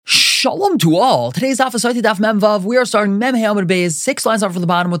Shalom to all. Today's office Sotah Daf Mem Vav. We are starting Mem Hey Amud Beis 6 lines off from the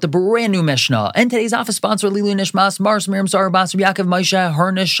bottom with the brand new Mishnah. And today's office sponsor Lilu Nishmas, Mars Miriam Sarah Bas Yaakov Moshe,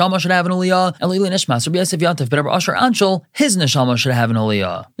 her Neshama should have an Aliyah, and Lilu Nishmas Rabbi Yosef Yontif B'Rabbi Asher Anshel, his Neshama should have an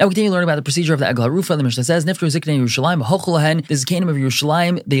Aliyah. Now we continue learning about the procedure of the Eglah Rufa. The Mishnah says, Niftu Ziknei Yerushalayim Hochulahen. This is the kingdom of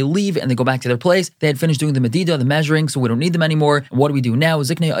Yerushalayim. They leave and they go back to their place. They had finished doing the Medida, the measuring, so we don't need them anymore. And what do we do now?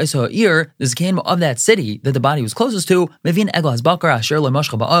 Ziknei Isa Ha'ir. This is the kingdom of that city that the body was closest to. Mevin Eglah Hasbakar Asher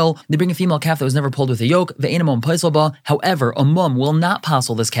Le'Mashcha Ba'al. They bring a female calf that was never pulled with a yoke. However, a mum will not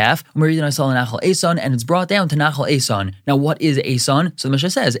passel this calf. And it's brought down to Nachal Eson. Now, what is Eson? So the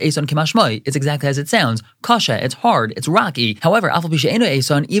Mishnah says, Eson Kimashmai. It's exactly as it sounds. Kasha, it's hard, it's rocky. However,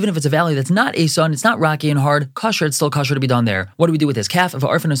 Eson, even if it's a valley that's not Eson, it's not rocky and hard, kasher, it's still kasher to be done there. What do we do with this calf? It's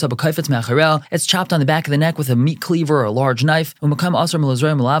chopped on the back of the neck with a meat cleaver or a large knife.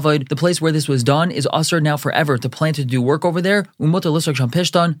 The place where this was done is usher now forever to plant to do work over there.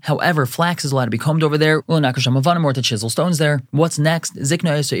 However, flax is allowed to be combed over there. Or to chisel stones there. What's next? There's a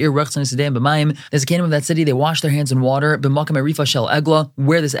kingdom of that city. They wash their hands in water.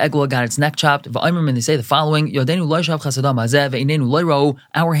 Where this eglah got its neck chopped. And they say the following: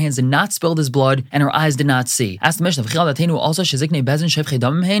 our hands did not spill this blood, and our eyes did not see. Ask the Mishnah.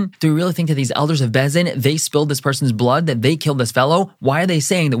 Do we really think that these elders of Bezin, they spilled this person's blood, that they killed this fellow? Why are they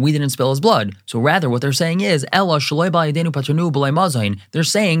saying that we didn't spill his blood? So rather, what they're saying is, they're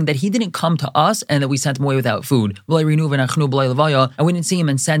saying that he didn't come to us and that we sent him away without food. And we didn't see him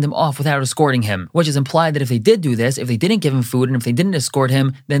and send him off without escorting him. Which is implied that if they did do this, if they didn't give him food and if they didn't escort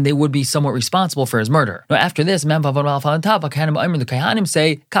him, then they would be somewhat responsible for his murder. Now after this, the Kahanim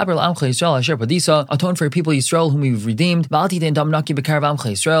say, atone for your people Yisrael whom you've redeemed,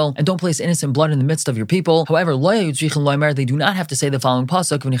 and don't place innocent blood in the midst of your people. However, they do not have to say the following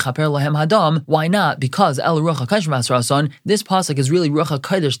pasuk. Why not? Because this pasuk is really Ruach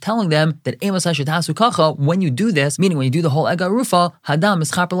HaKodesh telling them that when you do this, meaning when you do the whole Eglah Rufa,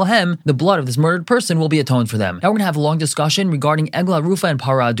 the blood of this murdered person will be atoned for them. Now we're going to have a long discussion regarding Eglah Rufa and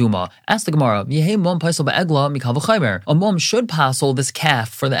Para Aduma. Ask the Gemara, a mum should passel this calf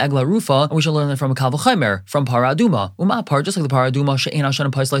for the Eglah Rufa, and we should learn that from a Kal V'Chomer, from Para Aduma. Just like the Para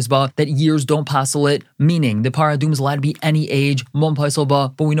Aduma, that years don't passel it, meaning the Para Aduma is allowed to be any age, mum paisel ba,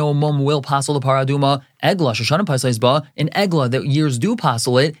 but we know a mum will passel the Para Aduma. Eglah Shoshana Paisleis Ba, in Eglah that years do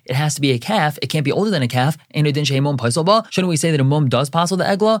passel it, it has to be a calf, it can't be older than a calf, and it didn't say mum paisel ba. Shouldn't we say that a mum does passel the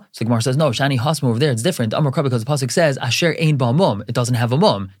Eglah? So the Gemara says, no, Shani Hasma over there, it's different. Amar Krab, because the pasuk says, Asher Ein Ba Mum, it doesn't have a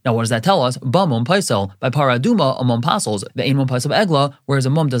mum. Now what does that tell us? Ba Mum Paisel. By Para Aduma, a mum passels, the Ein Mum Paisel Eglah, whereas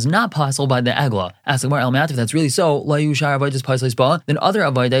a mum does not passel by the Eglah. Ask the Gemara, if that's really so, La Yushar Avodas Paisleis Ba, then other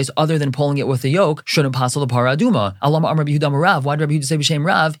Avodas, other than pulling it with the yoke, shouldn't passel the Para Aduma. Alama Amar Bihudam Rav, why did Rabbi Yehuda say B'Shem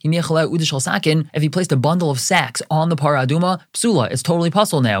Rav? If he placed a bundle of sacks on the Para Aduma, psula, it's totally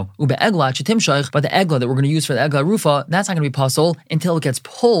puzzle now. Ube Eglah Chitimshach, but the Eglah that we're going to use for the Eglah Rufa, that's not going to be puzzle until it gets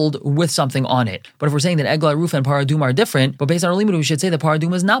pulled with something on it. But if we're saying that Eglah Rufa and Para Aduma are different, but based on our limud, we should say that Para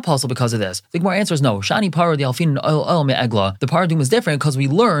Aduma is not puzzle because of this. The Gemara answers no. Shani Para the Alfin oil me Eglah. The Para Aduma is different because we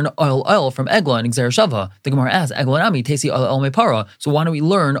learn oil from Eglah and Xer Shava. The Gemara asks Eglah Nami Tesi oil me Para. So why don't we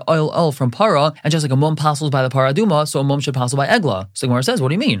learn oil from Para? And just like a mum passels by the Para Aduma, so a mum should passel by Eglah. So the Gemara says, what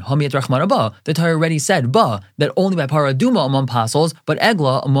do you mean? Hamiyat Rachman Abba. The Torah already said ba, that only by Para Aduma a mum passels, but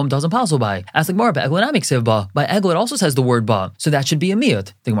Eglah a mum doesn't passel by. Ask the Gemara, by Eglah Nami Ksiv ba. By Eglah it also says the word ba, so that should be a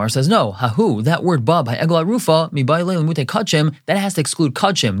miyut. The Gemara says no. Hahu, that word ba by Eglah Rufa mi by leil mute kachim, that has to exclude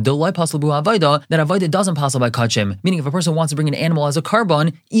kachim. The loy passel bu avoda, that avoda doesn't passel by kachim. Meaning if a person wants to bring an animal as a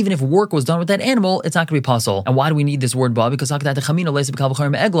carbon, even if work was done with that animal, it's not going to be passel. And why do we need this word ba? Because I would have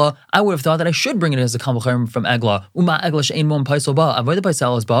thought that I should bring it as a kal v'chomer from Eglah. Uma Eglah she'ein mum paisel ba, avoda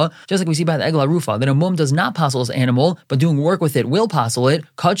paisel is ba. Just like we see by the Eglah Rufa, that a mum does not passel this animal, but doing work with it will passel it.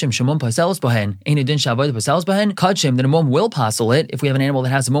 Kachim shemum paisel is bahen. Ein edin shavoda paisel is bahen. Kachim, that a mum will passel it. If we have an animal that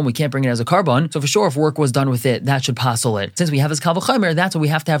has a mum, we can't bring it as a carbon. So for sure, if work was done with it, that should passel it. Since we have this kal v'chomer, that's why we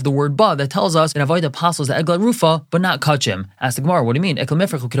have to have the word ba that tells us that avoda passels the Eglah Rufa, but not kachim. Ask the Gemara, what do you mean? Ekla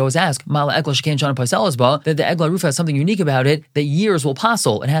mifrach could always ask, Mala Eglah shekein shana paisel is ba, that the Eglah Rufa has something unique about it, that years will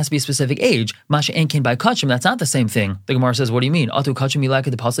passel. It has to be a specific age. Masha enkin by kachim, that's not the same thing. The Gemara says, what do you mean? Atu kachim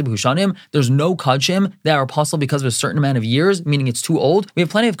ilaka the pasal b'hushanim. There's no kachim that are passel because of a certain amount of years, meaning it's too old. We have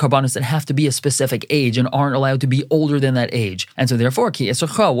plenty of karbanos that have to be a specific age and aren't allowed to be older than that age. And so therefore, ki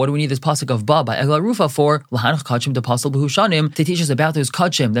esrcha, what do we need this pasuk of ba by Eglah Rufa for? Lahanach kachim to pasal b'hushanim, to teach us about those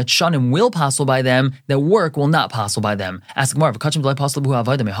kachim that shanim will passel by them, that work will not passel by them. Ask Gemara, kachim d'lai pasal b'hu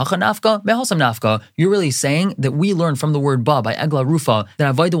avoda mehacha nafka mehasam nafka. You're really saying that we learn from the word ba by Eglah Rufa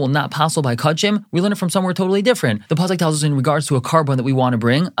that avoda will not passel by kachim? We learn it from somewhere totally different. The pasuk tells us in regards to a carbon that we want to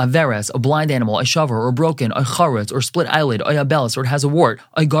bring, a veres, a blind animal, a shavar, or broken, a charetz, or split eyelid, a yabelis, or it has a wart,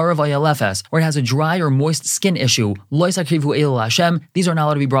 a garav, a lefes, or it has a dry or moist skin issue. Lois akrivu ela Hashem. These are not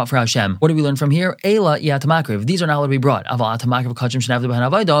allowed to be brought for Hashem. What do we learn from here? Ela yatamakriv. These are not allowed to be brought. Aval atamakriv kachim shenavdu b'hen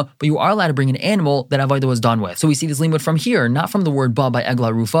avodah. But you are allowed to bring an animal that avodah was done with. So we see this limud from here, not from the word ba by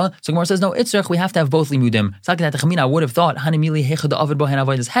egla rufa. So Gemara says no, itzrich. We have to have both limudim. Sakat chamina. I would have thought hanimili hechad avodah b'hen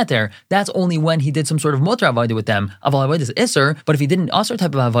avodah heter. That's only when he did some sort of mutar avodah with them. Aval avodah is iser. But if he did an asr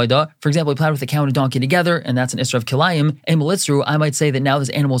type of avodah, for example, he plowed with a cow and a donkey together, and that's an isra of kilayim. Emelitzru. I might say that now this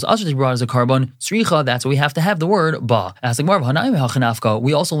animal is asr to be brought as a carbon. Sricha. That's what we have to have the word ba. As the Gemara hanayim hachanafka.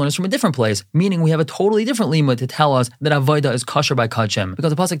 We also learn this from a different place, meaning we have a totally different limud to tell us that avodah is kosher by kachim,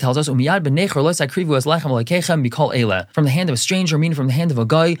 because the pasuk tells us umiyad b'nechor lo sakrivu es lechem lekechem mikol eile. From the hand of a stranger, meaning from the hand of a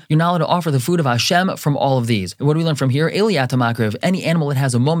guy, you're not allowed to offer the food of Hashem from all of these. And what do we learn from here? Eliatamakriv. Any animal that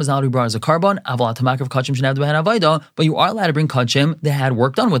has a mum is not allowed to be brought as a carbon. Avalatakriv kachim shenavdu b'hen avodah. But you are allowed to bring kachim that had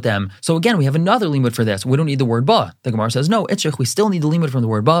work done with them. So again, we have another limud for this. We don't need the word ba. The Gemara says no. Itzrich. We still need the limud from the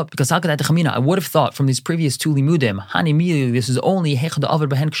word ba, because hakadat chamina. I would have thought from these previous two limudim, hani this is only hechad avad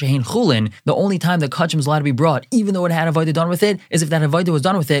b'hen kshehin chulin. The only time that kachim is allowed to be brought, even though it had avodah done with it, is if that avodah was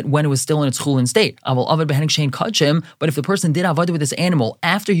done with it when it was still in its chulin state. Aval avad b'hen kshehin kachim. But if the person did avodah with this animal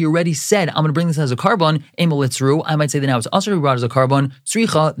after he already said, I'm going to bring this as a carbon, emelitzru, I might say that now it's also to be brought as a carbon.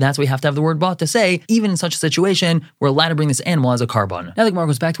 Sricha. That's why we have to have the word ba to say, even in such a situation, we're allowed to bring this animal as a carbon. Now the Gemara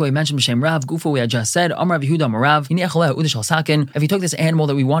goes back to what we mentioned b'shem Rav Gufa. We had just said, Amar Rav Yehuda Marav, if he took this animal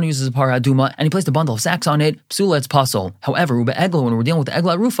that we want to use as a para aduma and he placed a bundle of sacks on it, psula, it's pasul. However, Uba Egla, when we're dealing with the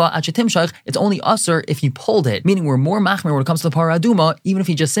Egla Rufa, Achetimshach, it's only usser if he pulled it, meaning we're more machmir when it comes to the para aduma. Even if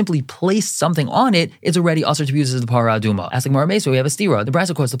he just simply placed something on it, it's already usser to be used as the para aduma. As the Gemara Mesa, we have a stira. The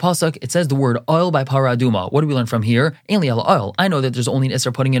Brisa quotes the pasuk. It says the word oil by para aduma. What do we learn from here? Ainli ala oil. I know that there's only an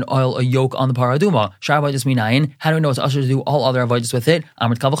isser putting in oil, a yoke on the para aduma. Shar avodas minayin. How do we know it's usser to do all other avodas with it?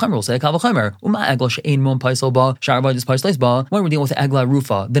 Amrit kavachamer will say kavachamer. Uma egla she'ein mum paisel ba. Shar avodas paisles ba. When we're dealing with the egla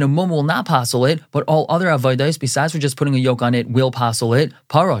rufa, then a mum will not passel it, but all other avodas besides for just putting a yoke on it will passel it.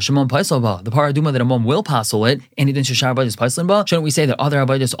 Para shemum paisel ba. The para aduma that a mum will passel it, and he didn't shar avodas paisel ba. Shouldn't we say that other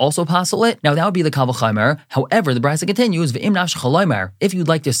avodas also passel it? Now that would be the kavachamer. However, the Brisa continues v'im nafsh chalomer. If you'd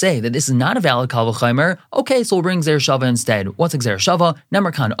like to say that this is not a valid kavachamer, okay, so we'll bring Xer Shava instead. What's Xer Shava?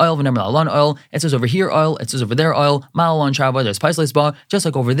 Nemerkan oil, v'nemer alon oil. It says over here oil, it says over there oil. Ma'alon shar avodas paisles ba. Just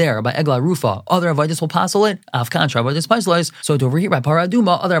like over there by egla rufa, other avodas will passel it. Afkan shar avodas paisles. So over here by para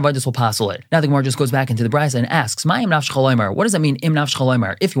aduma, other avodas will passel it. Now the Gemara just goes back into the Brisa and asks, "Ma'im nafsh chalomer." What does that mean? Im nafsh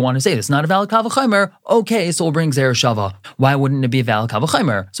chalomer. If you want to say this is not a valid kavachamer, okay, so we'll bring Xer Shava. Why wouldn't it be a valid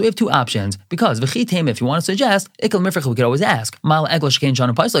kavachamer? So we have two options. Because v'chitem, if you want to suggest, ikal mifrich, we could always ask, Mal egla shkein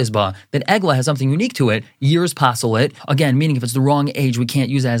shana paisles ba. That egla has something unique to it. Years passel it. Again, meaning if it's the wrong age, we can't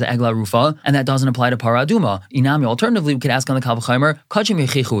use it as egla rufa, and that doesn't apply to para aduma. Inami, alternatively, we could ask on the kavachamer, kachim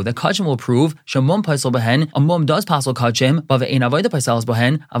yechichu. That kachim will prove shamum paisel behen. A mum does passel kachim, but ve'ein avoda paisels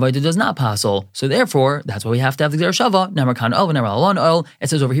behen. Avoda does not passel. So therefore, that's why we have to have the Xer Shava. Nemer kan oil, nemer alon oil. It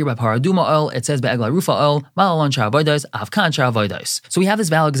says over here by para aduma oil. It says by egla rufa oil. Ma'alon shar avodas, afkan shar avodas. So we have this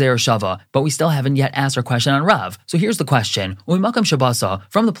valid Xer Shava, but we still haven't yet asked our question on Rav. So here's the question: Uimakam shabasa,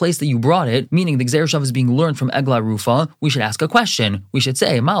 from the place that you brought it, meaning the Xer Shava is being learned from egla rufa, we should ask a question. We should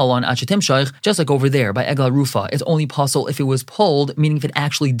say ma'alon achetim shaykh, just like over there by egla rufa, it's only possible if it was pulled, meaning if it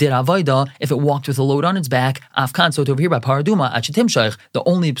actually did avoda, if it walked with a load on its back. Afkan, so over here by paraduma achetim shaykh, the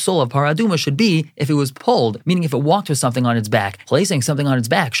only psul of paraduma should be if it was pulled, meaning if it walked with something on its back. Placing something on its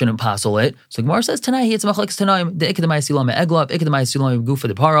back shouldn't passel it. So Gemara says tonight it's machlekes tanaim the ikadamai silam egla, ikadamai silam gufa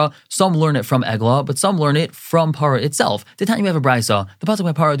de para. Some learn it from egla, but some learn it from para itself. The time you have a brisa, the pasuk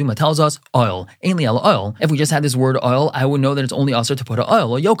by paraduma tells us oil, ainli ala oil. If we just had this word oil, I would know that it's only usher to put an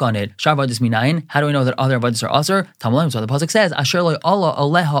oil, a yoke on it. Shar avodas minayin. How do we know that other avodas are usher? Tamalim. So the pasuk says asher lo Allah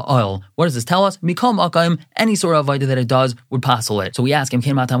aleha oil. What does this tell us? Mikol makayim, any sort of avodah that it does would passel it. So we ask him,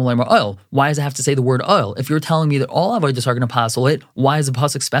 Ken Matamalim oil. Why does it have to say the word oil? If you're telling me that all avodas are going to passel it, why does the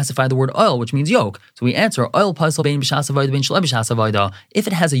pasuk specify the word oil, which means yoke? So we answer oil passel bein b'shas avodah bein shalei b'shas avodah. If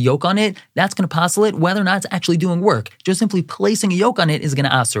it has a yoke on it, that's going to passel it, whether or not it's actually doing work. Just simply placing a yoke on it is going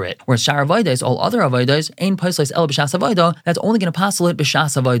to answer it. Whereas shar avodas, all other avodas, ein paisles el b'shas avodah, that's only going to passel it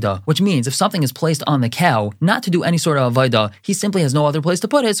b'shas avodah. Which means if something is placed on the cow, not to do any sort of avodah, he simply has no other place to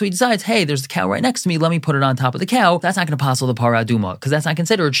put it, so he decides, hey, there's the cow right next to me, let me put it on top of the cow. That's not going to passel the para aduma, because that's not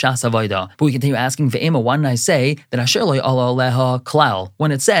considered shas avodah. But we continue asking ve'ema, why didn't I say that asher lo ala aleha klal?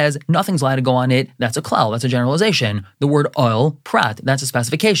 When it says nothing's allowed to go on it, that's a klal, that's a generalization. The word oil, prat, that's a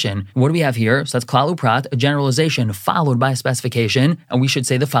specification. What do we have here? So that's klal uprat, a generalization followed by a specification, and we should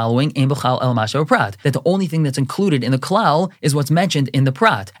say the following, ein b'chal el masha prat, that the only thing that's included in the klal is what's mentioned in the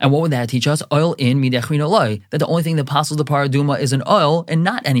prat. And what would that teach us? Oil in midechrino loy, that the only thing that passels the paraduma is an oil and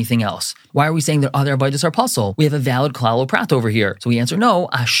not anything anything else. Why are we saying that other avodas are puzzle? We have a valid klal prat over here. So we answer no,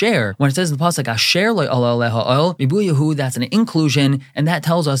 asher. When it says in the pasuk asher lo aleha oil, ribuyahu, that's an inclusion, and that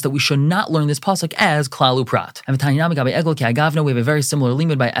tells us that we should not learn this pasuk as klal prat. And we have a very similar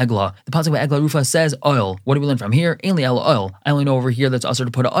limud by Egla. The pasuk by Egla Rufa says oil. What do we learn from here? Ainly oil. I only know over here that's also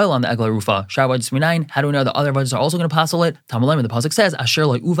to put oil on the Egla Rufa. Shar avodas minayin. How do we know the other avodas are also going to puzzle it? Tamalim, the pasuk says asher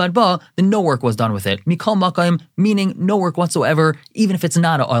lo uvad ba, then no work was done with it. Mikol makayim, meaning no work whatsoever, even if it's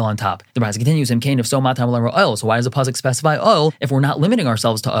not an oil on top. The Brisa continues, if so, oil. So why does the pasuk specify oil if we're not limiting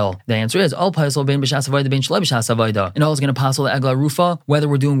ourselves to oil? The answer is all pasal ben b'shas avoda ben shlei b'shas avoda. And oil is going to passel the Egla Rufa whether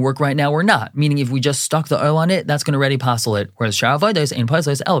we're doing work right now or not. Meaning if we just stuck the oil on it, that's going to already passel it. Whereas shar avodas and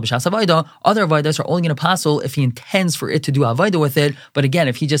pasal el b'shas avoda, other avodas are only going to passel if he intends for it to do avoda with it. But again,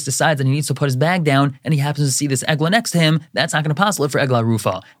 if he just decides that he needs to put his bag down and he happens to see this Egla next to him, that's not going to passel it for Egla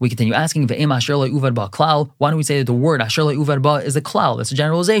Rufa. We continue asking, ve'em asher lo uvad ba klal. Why don't we say that the word asher lo uvad ba is a klal? That's a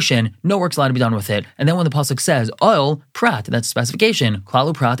generalization. No work's allowed to be done with it. And then when the pasuk says oil prat, that's specification.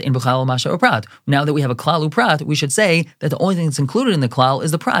 Klalu prat in b'chlal masha prat. Now that we have a klalu prat, we should say that the only thing that's included in the klal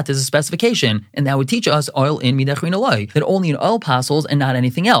is the prat, is a specification, and that would teach us oil in midachrin aloi, that only an oil passels and not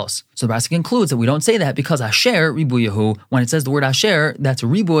anything else. So the Brisa concludes that we don't say that because asher ribuyahu. When it says the word asher, that's a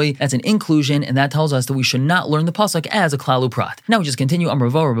ribuy, that's an inclusion, and that tells us that we should not learn the pasuk as a klalu prat. Now we just continue.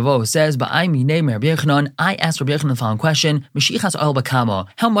 Ravo says, "Ba'ai minei Rabbi Yochanan." I asked Rabbi Yochanan the following question: Meshichas oil bakama.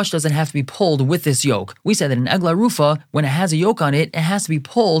 How much does it have to be pulled with this yoke? We said that in Egla Rufa, when it has a yoke on it, it has to be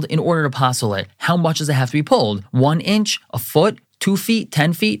pulled in order to passel it. How much does it have to be pulled? 1 inch? A foot? 2 feet,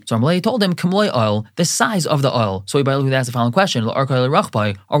 10 feet. So Amalei told him, Kamlei oil, the size of the oil. So Ibai asked the following question: are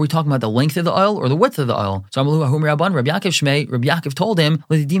we talking about the length of the oil or the width of the oil? So Amalu Ahum Rabban, Rabbi Yaakov Shmei, Rabbi Yaakov told him,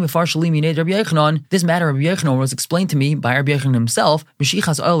 this matter of Rabbi Yochanan was explained to me by Rabbi Yochanan himself.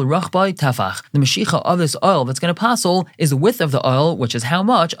 Meshichas oil rachbai tefach. The meshicha of this oil that's going to passel is the width of the oil, which is how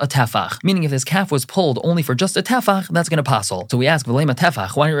much? A tefach. Meaning if this calf was pulled only for just a tefach, that's going to passel. So we ask, V'lema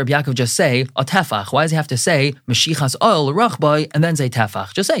tefach, why didn't Rabbi Yaakov just say a tefach? Why does he have to say meshichas oil rachbai and then say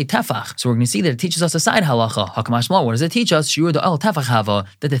tefach? Just say tefach. So we're going to see that it teaches us a side halacha. Hakamashma, what does it teach us? Shiur the oil tefach hava,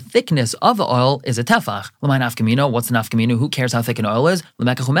 that the thickness of the oil is a tefach. L'may nafkamino, what's the nafkamino? Who cares how thick an oil is?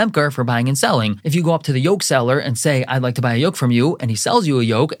 L'mekachum emker, for buying and selling. If you go up to the yoke seller and say, I'd like to buy a yoke from you, and he sells you a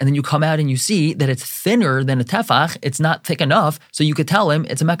yoke, and then you come out and you see that it's thinner than a tefach, it's not thick enough, so you could tell him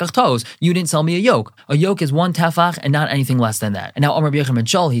it's a mekach toes. You didn't sell me a yoke. A yoke is 1 tefach and not anything less than that. And now Amar B'Yechon ben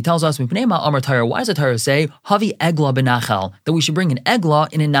Shol, he tells us, Amar Torah, why does the Torah say, Havi egla benachal, that we should bring an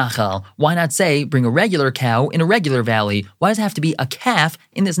egla in a nachal? Why not say, bring a regular cow in a regular valley? Why does it have to be a calf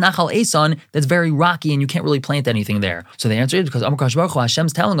in this nachal eson that's very rocky and you can't really plant anything there? So the answer is because Amar Kadosh Baruch Hu,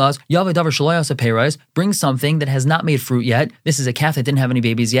 Hashem's telling us, Yaveh davar shelo yaseh peiros, bring something that has not made fruit yet. This is a calf that didn't have any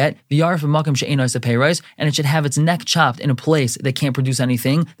babies yet. V'yaref b'makom she'eino yaseh peiros, and it should have its neck chopped in a place that can't produce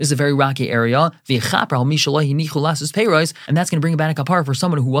anything. This is a very rocky area. V'yichaper al mi shelo hinichu lasos peiros, and that's going to bring back a kapara for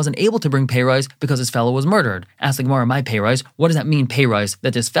someone who wasn't able to bring peiros because his fellow was murdered. Ask the Gemara, my peiros, what does that mean peiros?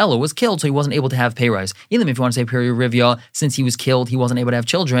 That this fellow was killed, so he wasn't able to have peiros. Even if you want to say peri rivya, since he was killed, he wasn't able to have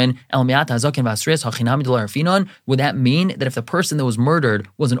children. El miata zaken v'asris hachinami d'lo arfinon. Would that mean that if the person that was murdered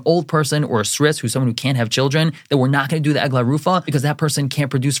was an old person or a sris, who's someone who can't have children, that we're not going to do the egla rufa because that person can't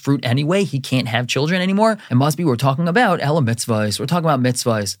produce fruit anyway? He can't have children anymore. It must be we're talking about ela mitzvahs. We're talking about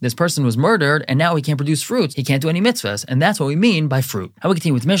mitzvahs. This person was murdered and now he can't produce fruit. He can't do any mitzvahs, and that's what we mean by fruit. How we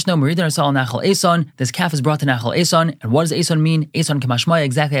continue with Mishnah, Meridan Arsal Nachal Eson. This calf is brought to Nachal Eson, and what does Eson mean? Eson kamashmaya,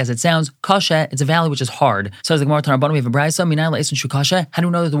 exactly as it sounds. Kasha, it's a valley which is hard. So as the Gemara Tanarbanu, we have a brayso, Minayla Eson Shukasha. How do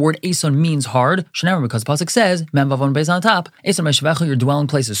we know that the word Eson means hard? Shnever, because pasuk says, Mem Vavon Beis on top. Eson Meshvecha, your dwelling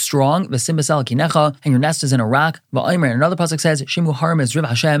place is strong. V'simbasel kinecha, and your nest is in a rock. V'aymer, and another pasuk says, Shimu harim is riv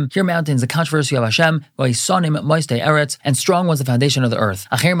Hashem. Here mountains, the controversy of Hashem. V'yisonim moistei eretz, and strong was the foundation of the earth.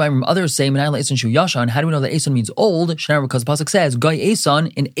 Acher Ma'im, others say, Minayla Eson Shu Yashan. How do we know that Eson means old? Shnever, because pasuk says, Gai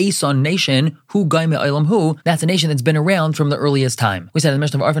Eson, an Eson nation. Who Gai Me'olam Hu? That's a nation that's been around from the earliest time. We said in the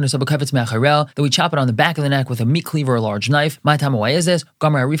Mishnah of Arvin that we chop it on the back of the neck with a meat cleaver or a large knife. My time, why is this? We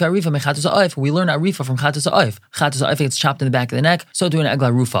learn arifa from chatus ha'oif. Chatus ha'oif gets chopped in the back of the neck, so do an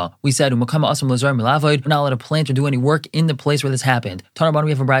egla rufa. We said, we're not allowed to plant or do any work in the place where this happened. Tanarbanu,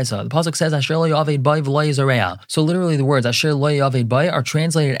 we have a brayso. The pasuk says, Asher lo yaved bay v'lo yizarea. So literally the words Asher lo yaved bay are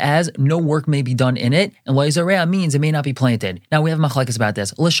translated as no work may be done in it, and lo yizarea means it may not be planted. Now we have machlekes about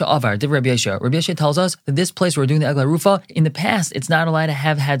this. Lisha avar, div Rabbi Yeshua. Rabbi Yeshua tells us that this place where we're doing the egla rufa, in the past, it's not allowed to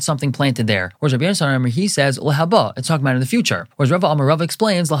have had something planted there. Whereas Rabbi Yonasan, he says, Lahaba, it's talking about in the future. Whereas Rava Amar Rava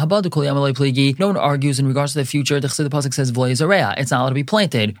explains, Lahaba Dukuli Amalei Pligi, no one argues in regards to the future. The Pasuk says, V'lo Yizarea, it's not allowed to be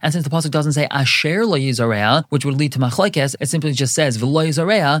planted. And since the Pasuk doesn't say Asher Lo Yizarea, which would lead to Machlekes, it simply just says V'lo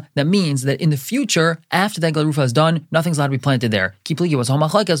Yizarea, that means that in the future, after the Eglah Rufa is done, nothing's allowed to be planted there. Ki Pligi was Hom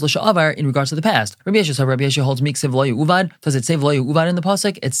Machlekes L'Sha'avar in regards to the past. Rabbi Yeshua holds Miksiv Lo Uvad. Does it say V'lo Uvad in the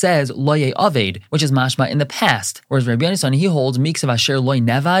Pasuk? It says Lo Aved, which is mashma in the past. Whereas Rabbi Yonasan, he holds Miksiv Asher Lo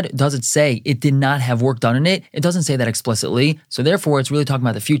Nevad. Does it say it did not have work done in it? It doesn't say that explicitly. So therefore, it's really talking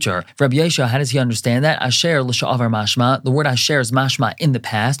about the future. For Rabbi Yeshua, how does he understand that? Asher L'Sha'avar mashma. The word Asher is mashma in the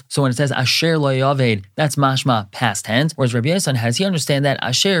past. So when it says Asher Lo Aved, that's mashma past tense. Whereas Rabbi Yonasan, how does he understand that?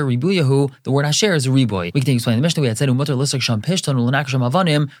 Asher Ribuyahu, the word Asher is riboy. We can explain the Mishnah. We had said Umutar Lisak Sham Pishton Ulanak Sham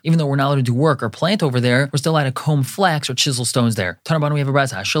Avanim. Even though we're not allowed to do work or plant over there, we're still allowed to comb flax or chisel stones there. Tanabana, we have a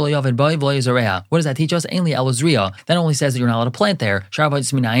brayta. Asher Lo Aved B'ay V'lo Yizarea. What does that teach us? Ainly Elazriya. That only says that you're not allowed to plant there. How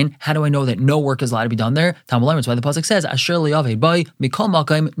do I know that no work is allowed to be done there? That's why the pasuk says Asher Lo Aved B'ay Mikol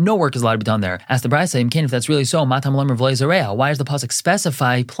Makayim. No work is allowed to be done there. Ask the brayta, if that's really so, Matam Lamer V'lo Yizarea. Why does the pasuk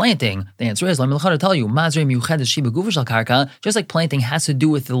specify planting? The answer is, let me tell you, just like planting has to do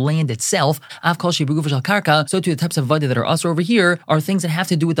with the land itself, so too the types of vada that are usher over here are things that have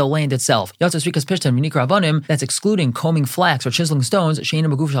to do with the land itself. That's excluding combing flax or chiseling stones.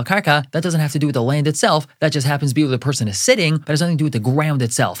 That doesn't have to do with the land itself. That just happens to be where the person is sitting, but it has nothing to do with the ground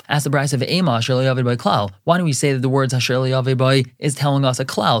itself. Ask the brayta of Ema, Asher Lo Aved B'ay klal. Why do we say that the words Asher Lo Aved B'ay is telling us a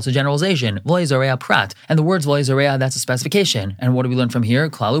klal? It's a generalization. V'lo Yizarea prat. And the words V'lo Yizarea, that's a specification. And what do we learn from here?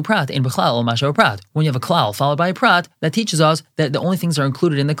 Klalu prat, in b'chlal masho prat. When you have a klal followed by a prat, that teaches us that the only things that are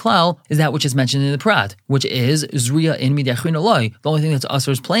included in the klal is that which is mentioned in the prat, which is zriya in midachin aloi. The only thing that's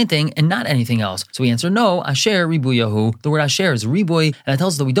usher is planting and not anything else. So we answer no. Asher ribuyahu. The word asher is ribuy, and that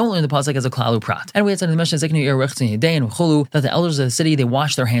tells us that we don't learn the pasuk as a klalu prat. And we had said in the Mishnah that the elders of the city, they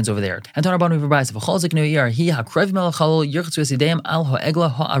wash their hands over there. And Tanabanu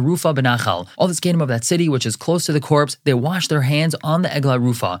all the scanim of that city, which is close to the corpse, they wash their hands on the eglah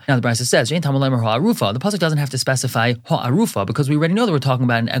rufa. Now the brayta says, the pasuk doesn't have to specify ha'arufa because we already know that we're talking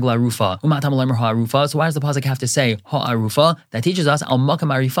about an eglah rufa. So why does the pasuk have to say ha'arufa? That teaches us al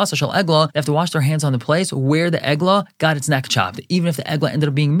makam arifasa shel eglah. They have to wash their hands on the place where the eglah got its neck chopped. Even if the eglah ended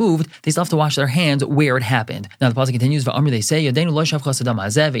up being moved, they still have to wash their hands where it happened. Now the pasuk continues, they say,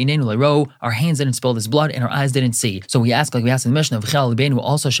 our hands didn't spill this blood and our eyes didn't see. So we ask, like we asked in the Mishnah,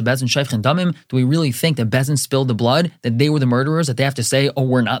 do we really think that Bezin spilled the blood, that they were the murderers, that they have to say, oh,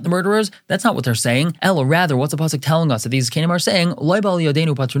 we're not the murderers? That's not what they're saying. Ella, rather, what's the pasuk telling us? That these Kenim are saying,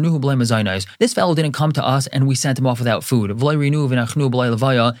 this fellow didn't come to us and we sent him off without food. And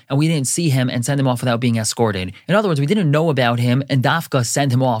we didn't see him and send him off without being escorted. In other words, we didn't know about him and Dafka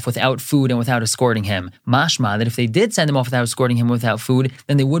sent him off without food and without escorting him. Mashma, that if they did send him off without escorting him without food,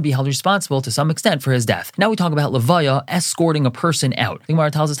 then they would be held responsible to some extent for his death. Now we talk about Levaya escorting a person out. The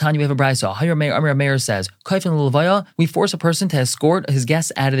Gemara tells us, Tanya, we have a brayso. Amir Meir says, we force a person to escort his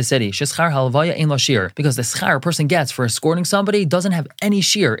guests out of the city. Because the schar a person gets for escorting somebody doesn't have any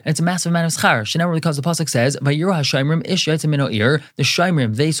shear. And it's a massive amount of schar. Because the pasuk says, the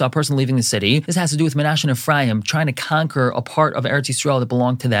Shaimrim, they saw a person leaving the city. This has to do with Menashe and Ephraim trying to conquer a part of Eretz Yisrael that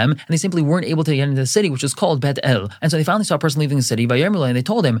belonged to them, and they simply weren't able to get into the city, which is called Bet El. And so they finally saw a person leaving the city, and they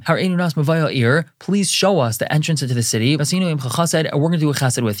told him, please show us the entrance into the city, and we're going to do a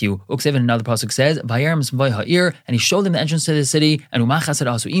chesed with you. Uksev in another pasuk says, and he showed them the entrance to the city, and what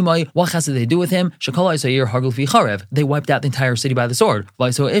chesed did they do with him? They wiped out the entire city by the sword.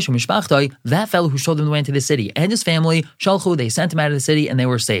 That fellow who showed them the way into the city and his family, they sent him out of the city and they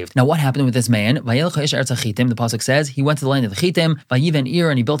were saved. Now what happened with this man? The pasuk says, he went to the land of the Chitim,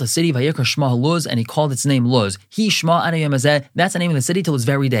 and he built a city, and he called its name Luz. That's the name of the city till this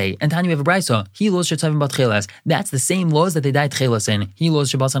very day. And Tanya, we have a brayso. That's the same Luz that they died Chelas in.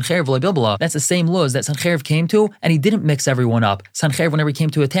 That's the same Luz that Sanchev came to, and he didn't mix everyone up. Sanchev, whenever he came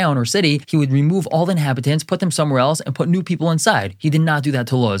to a town or city, he would remove all the inhabitants, put them somewhere else, and put new people inside. He did not do that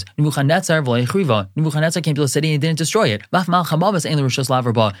to Luz. Nebuchadnezzar came to the city and he didn't destroy it. Even Malchamavas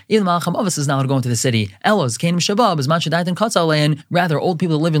is not allowed to go into the city. Elos, Kanim Shabab, is Manshadait and Katzalayan. Rather, old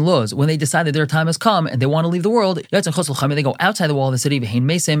people that live in Luz, when they decide that their time has come and they want to leave the world, they go outside the wall of the city,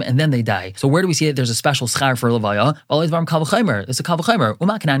 and then they die. So where do we see that there's a special schar for Levaya? It's a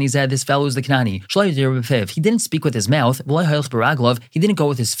Kalvachaimer. This fellow is the Knani. He didn't speak with his mouth. He didn't go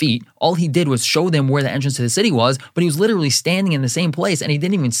with his feet. All he did was show them where the entrance to the city was, but he was literally standing in the same place and he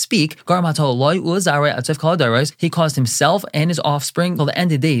didn't even speak. He caused himself and his offspring till the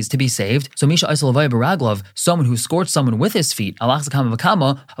end of days to be saved. So someone who scorched someone with his feet,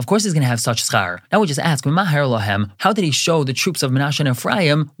 of course he's going to have such schar. Now we just ask, lahem. How did he show the troops of Menashe and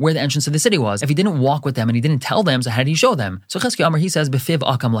Ephraim where the entrance to the city was? If he didn't walk with them and he didn't tell them, so how did he show them? So Chesky Amar, he says, Befiv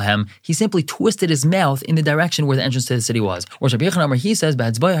akam lahem. He simply twisted his mouth in the direction where the entrance to the city was. Or Rabbi Yochanan Amar, he says,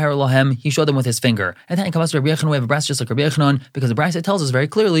 Ba'atzbaya har lahem. He showed them with his finger. And then it comes to Rabbi Yochanan, we have a brass just like Rabbi Yochanan, because the brass tells us very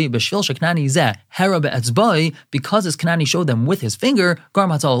clearly, B'shvil sheknani zeh hara be'atzbai, because his Kanani showed them with his finger, gar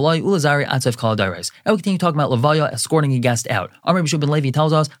matzal alai ulazari atzev kal daris. And we continue talking about Levaya escorting a guest out. Amar B'shu ben Levi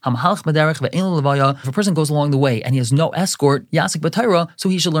tells us, Hamhalch b'derech ve'en Levaya. If a person goes along the way and he has no escort, yasik b'Torah, so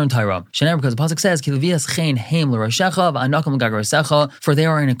he should learn Torah. Shener, because the pasuk says, Ki levias chen heim l'rashecha v'anakam l'gagarasecha, for they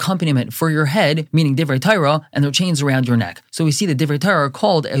are an accompaniment for your head, meaning divrei Torah, and their chains around your neck. So we see the divrei Torah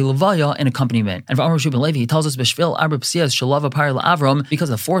called a Levaya, an accompaniment. And for Amar B'shu ben Levi, he tells us, B'shvil arba psiyas shalava par la'avram, because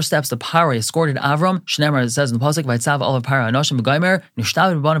of the 4 steps the Paro escorted Avram. Shener, it says in the pasuk, Vaytzav olav Paro anashim b'gaimer,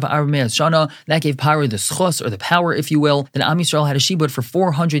 nishtav b'banav arba me'as shana, that gave Paro the schus, or the power, if you will, that Am Yisrael had a shibud for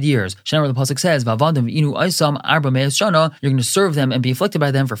 400 years. Shener, the pasuk says, Vavadim v'inu aisam arba me'as shana, you're going to serve them and be afflicted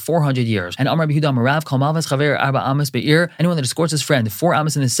by them for 400 years. And Amar B'Yehuda Marav kol malvas chaver arba amas be'ir, anyone that escorts his friend 4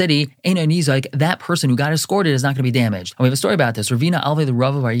 amas in the city, ain't a nizaik, that person who got escorted is not going to be damaged. And we have a story about this. Ravina alve the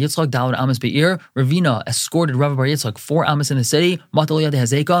Rav bar Yitzchak dalad amas be'ir. Ravina escorted Rav bar Yitzchak 4 amas in the city. Mataliyah de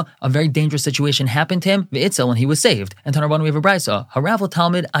Hazeka, a very dangerous situation happened to him. Ve'itzel, and he was saved. And Tanarban, we have a brisa. Harav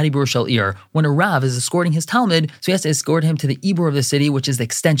Talmud adibur shel ir. When a Rav is escorting his Talmud, so he has to escort him to the Ibur of the city, which is the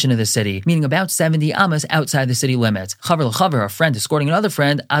extension of the city, meaning about 70 amas outside the city limits. Chaver l'chaver, a friend escorting another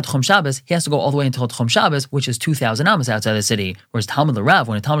friend, ad Chom Shabbos, he has to go all the way until Chom Shabbos, which is 2,000 amas outside the city. Whereas Talmud l'Rav,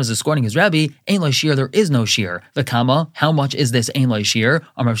 when a Talmud is escorting his Rabbi, ein lo shir, there is no shir. The Kama, how much is this ein lo shir?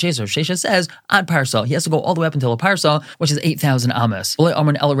 Amar Shesha, Shesha says, ad parsa, he has to go all the way up until a parsa, which is 8,000 amas.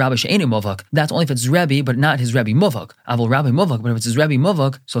 That's only if it's Rebbe, but not his Rebbe Muvak. Avol Rabbi Muvak, but if it's his Rebbe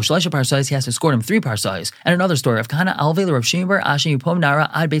Muvak, so Shalisha parsais, he has to escort him 3 parsais. And another story, Rav Kahana alve Rav Shimon bar Ashi Pom Nara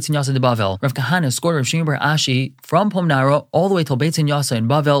ad Beit Yasa de Bavel. Rav Kahana escorted Rav Shimon bar Ashi from Pom Nara all the way till Beit Yasa in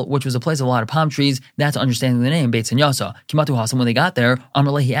Bavel, which was a place of a lot of palm trees. That's understanding the name Beit Yasa. Kimatu Hasam, when they got there,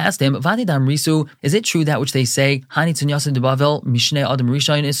 Amrle, he asked him, Vadidam Risu, is it true that which they say, Hani Yasa de Bavel, Mishnei Adam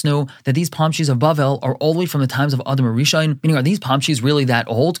Rishain Isnu, that these palm trees of Bavel are all the way from the times of Adam Rishain? Meaning, are these palm trees really that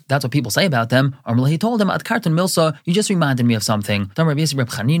old? That's what people say about them. Amrle, he told him, At Kartan Milsa, you just reminded me of something.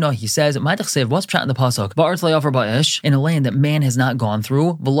 He says, what's pshat in the pasuk? In a land that man has not gone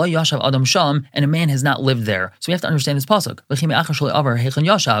through, Adam Sham, and a man has not lived there. So we have to understand this pasuk.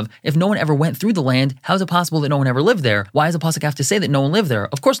 If no one ever went through the land, how is it possible that no one ever lived there? Why does the pasuk have to say that no one lived there?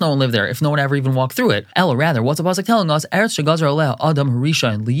 Of course no one lived there if no one ever even walked through it. Ella, rather, what's the pasuk telling us? A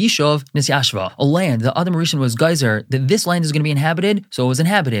land, the Adam Rishon was geyser, that this land is going to be inhabited, so it was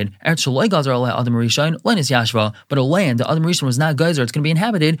inhabited. But a land, the Adam Rishon was not geyser, it's going to be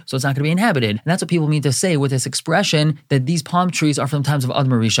inhabited, so it's not going to be inhabited. And that's what people mean to say with this expression that these palm trees are from the times of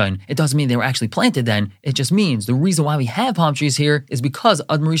Adam Rishon. It doesn't mean they were actually planted then. It just means the reason why we have palm trees here is because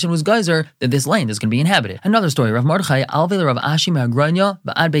Adam Rishon was geyser, that this land is going to be inhabited. Another story, Rav Mordechai alve Rav Ashi me'Agranya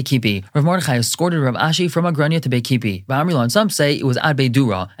ba'ad Beikipi. Rav Mordechai escorted Rav Ashi from Agranya to Beikipi. V'amrila, and some say it was ad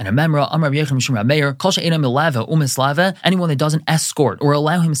Beidura. And a memra, Amar Yechim Shemra Meir, Kol she'ena milava umislava, anyone that doesn't escort or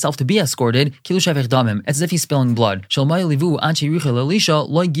allow himself to be escorted, kilu shavech damim, it's as if he's spilling blood. Shalmai livu anchi Yericha l'Elisha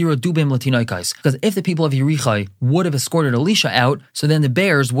loy gira dubim latinoikais. Because if the people of Yericha would have escorted Elisha out, so then the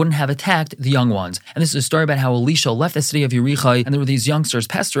bears wouldn't have attacked the young ones. And this is a story about how Elisha left the city of Yericha, and there were these youngsters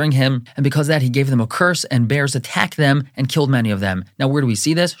pestering him, and because of that he gave them a curse, and bears attacked them and killed many of them. Now where do we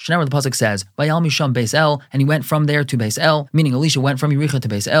see this? Shneimar, the pasuk says, Vayal misham Beis El, and he went from there to Beis El, meaning Elisha went from Yericha to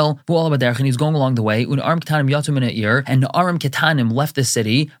Beis El, and he was going along the way, and Na'arim Ketanim left the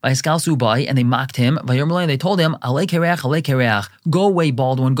city, and they mocked him, and they told him, go away,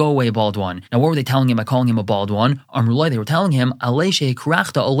 bald one, go away, bald one. Now what were they telling him by calling him a bald one? They were telling him,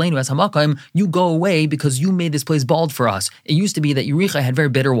 you go away because you made this place bald for us. It used to be that Yericha had very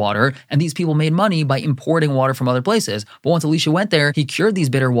bitter water, and these people made money by importing water from other places. But once Elisha went there, he cured these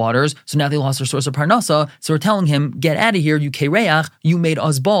bitter waters, so now they lost their source of parnasa, so we're telling him, get out of here, you kereach, you made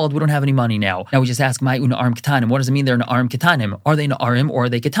us bald, we don't have any money now. Now we just ask, Ma'u Na'arim Ketanim, what does it mean they're Na'arim Ketanim? Are they Na'arim or are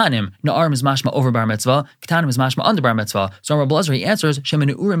they Ketanim? Na'arim is mashma over bar mitzvah, Ketanim is mashma under bar mitzvah. So Rabbi Elazar, he answers,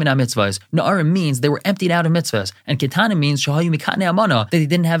 Shemin Urim min mitzvahs. Na'arim means they were emptied out of mitzvahs, and Ketanim means Shahayu mikatne amana, that they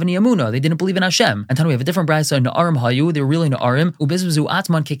didn't have any amuna, they didn't believe in Hashem. And then we have a different brayso, Na'arim hayu, they were really Na'arim, ubizvzu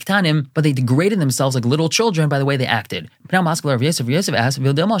atman kektanim, but they degraded themselves like little children by the way they acted. But now Maskal Rav Yosef asks,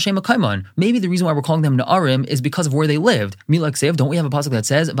 maybe the reason why we're calling them Na'arim is because of where they lived. Milak Sev, don't we have a pasuk that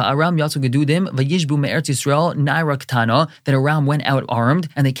says, Va'aram yatsu gedudim vayishbu me'eretz Yisrael naira ketana, that Aram went out armed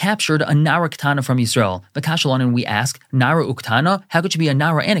and they captured a naira ketana from Yisrael. The Kashalon, and we ask, naira uktana, how could she be a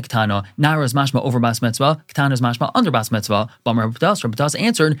naira and a ketana? Naira is mashma over bas mitzvah, ketana is mashma under bas mitzvah. But Rabbi Das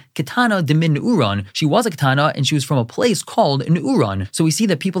answered, ketana de min Neuron. She was a Ketana, and she was from a place called Neuron. So we see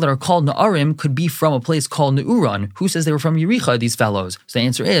that people that are called Na'arim could be from a place called Neuron. Who says they were from Yericha, these fellows? So the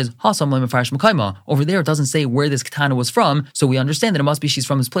answer is, Hasam Lem Mefarish Mekaima. Over there, it doesn't say where this Ketana was from, so we understand that it must be she's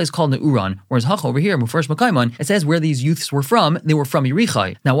from this place called Neuron. Whereas Hacha over here, Mefarish Mekaiman, it says where these youths were from, they were from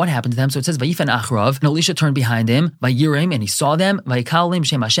Yericha. Now what happened to them? So it says, Vayifen Achrav, and Elisha turned behind him, Vayirim, and he saw them, Vayikalim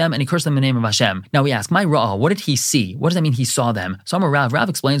Shem Hashem, and he cursed them in the name of Hashem. Now we ask, my Ra'ah, what did he see? What does that mean he saw them? So I'm a Rav. Rav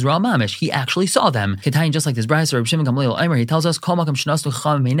explains, Ra'ah Mamish, he actually saw them. Ketayin, just like this Bryce or Reb Shimon Gamliel Eimer, he tells us,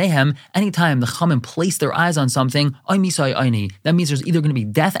 anytime the Chamim place their eyes on something, that means there's either going to be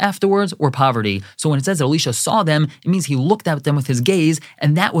death afterwards or poverty. So when it says that Elisha saw them, it means he looked at them with his gaze,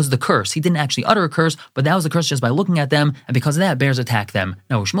 and that was the curse. He didn't actually utter a curse, but that was the curse just by looking at them, and because of that, bears attack them.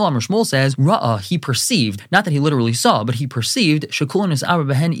 Now Shmuel says, Ra'ah, he perceived, not that he literally saw, but he perceived, that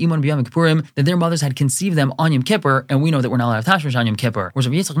their mothers had conceived them on Yom Kippur, and we know that we're not allowed to tashmish on Yom Kippur. Whereas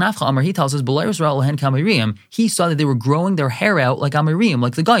Rav Yitzchak Nafcha Amar, he tells us, he saw that they were growing their hair out like Amirim,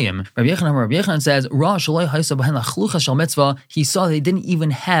 like the Goyim. Rabbi Yechanan says, he saw they didn't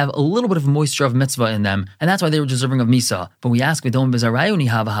even have a little bit of moisture of mitzvah in them, and that's why they were deserving of Misa. But we ask,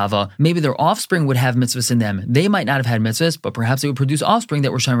 maybe their offspring would have mitzvahs in them. They might not have had mitzvahs, but perhaps they would produce offspring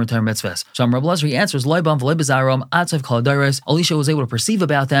that were Shomer Torah mitzvahs. So Rabbi Elazar answers, Elisha was able to perceive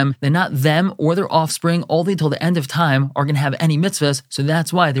about them that not them or their offspring, all the way until the end of time, are going to have any mitzvahs, so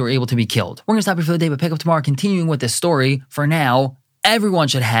that's why they were able to be killed. We're going to stop here for the day, but pick up tomorrow, continuing with this story. For now, everyone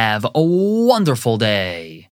should have a wonderful day.